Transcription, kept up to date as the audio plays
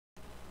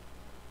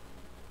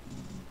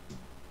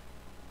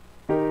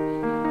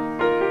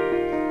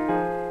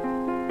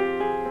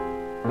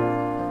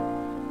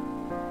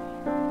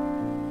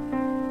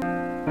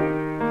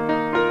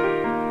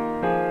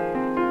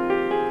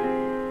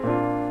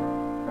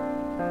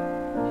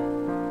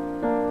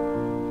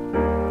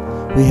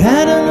We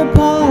had an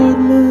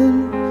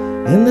apartment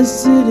in the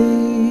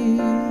city.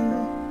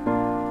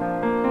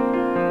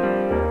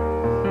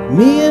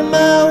 Me and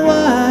my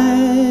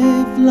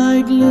wife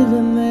like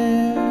living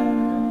there.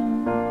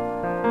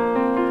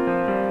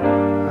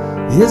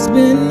 It's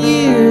been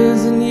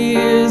years and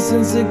years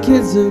since the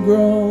kids have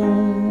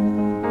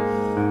grown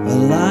a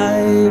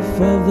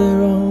life of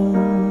their own,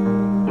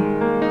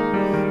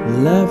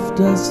 left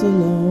us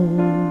alone.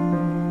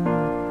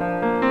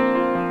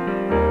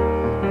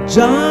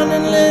 John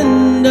and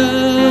Linda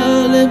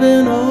live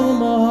in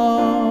Omaha,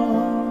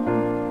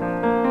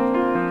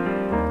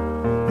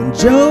 and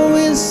Joe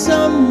is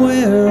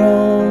somewhere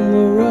on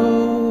the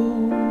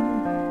road.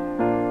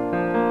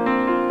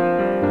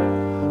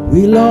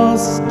 We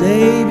lost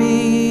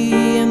Davy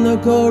in the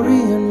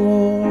Korean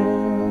War.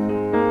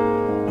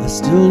 I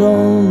still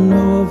don't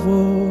know if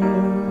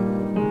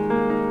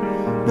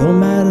don't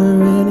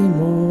matter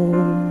anymore.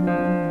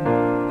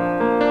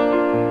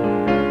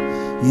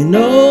 You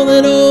know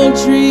that old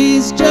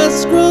trees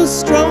just grow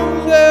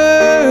stronger,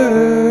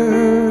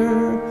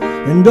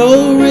 and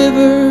old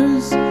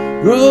rivers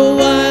grow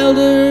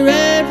wilder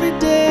every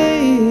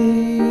day.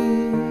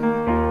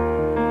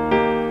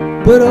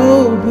 But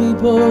old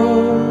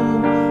people,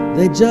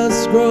 they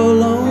just grow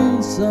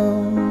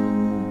lonesome,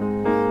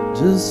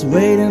 just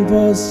waiting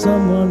for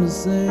someone to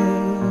say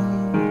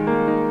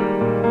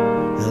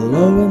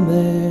hello in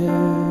there,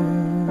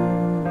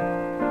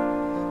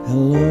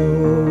 hello.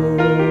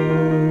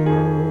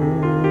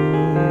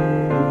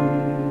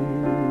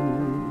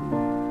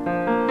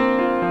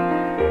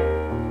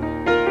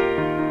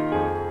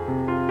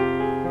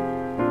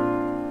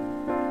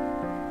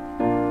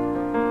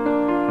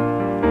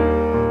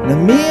 Now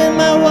me and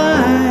my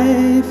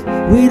wife,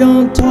 we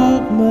don't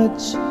talk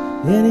much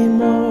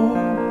anymore.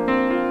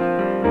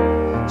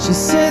 She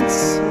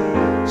sits,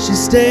 she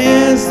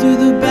stares through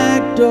the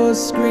back door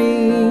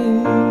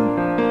screen,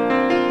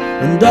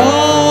 and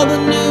all the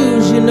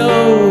news, you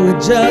know,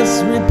 it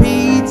just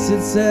repeats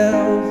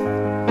itself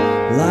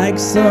like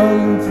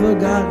some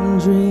forgotten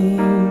dream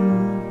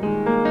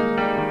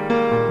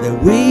that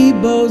we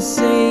both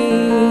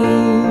seen.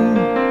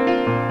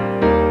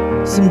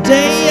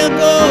 Someday I'll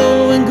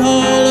go and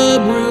call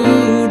up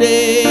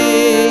Rudy.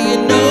 You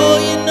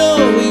know,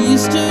 we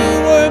used to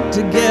work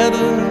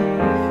together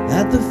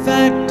at the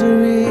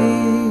factory.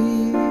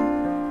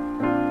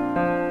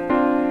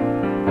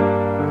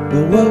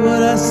 But what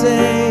would I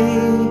say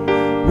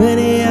when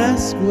he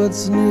asked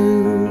what's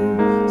new?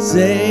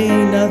 Say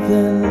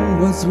nothing,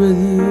 what's with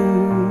you?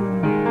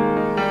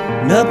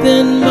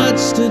 Nothing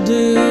much to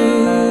do.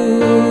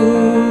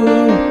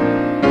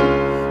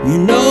 You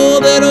know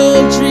that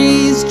old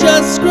trees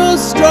just grow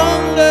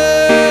stronger,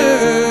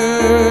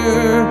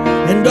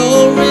 and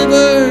old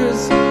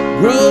rivers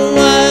grow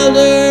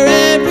wilder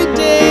every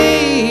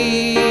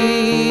day.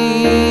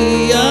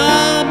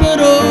 Ah, but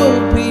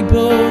old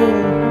people,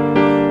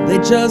 they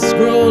just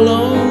grow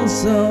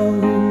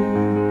lonesome,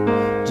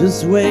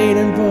 just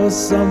waiting for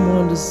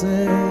someone to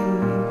say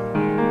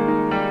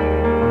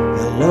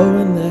hello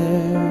in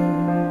there,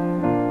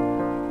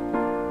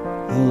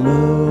 hello.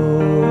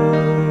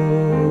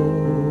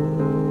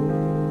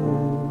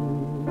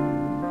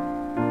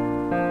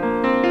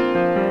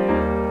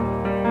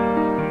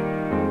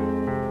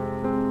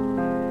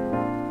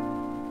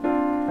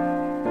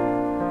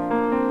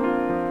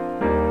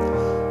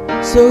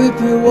 So if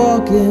you're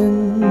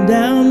walking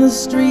down the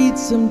street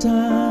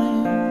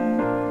sometime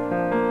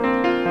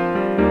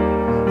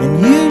and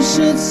you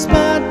should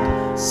spot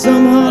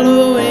some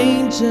hollow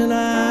ancient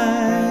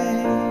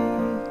eye,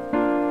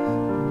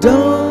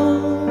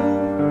 don't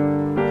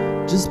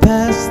just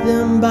pass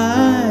them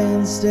by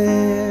and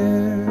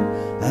stare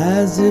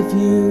as if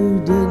you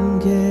didn't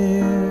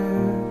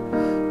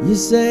care. You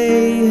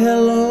say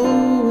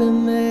hello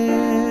in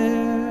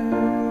there.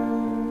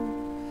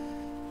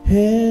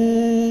 Hey.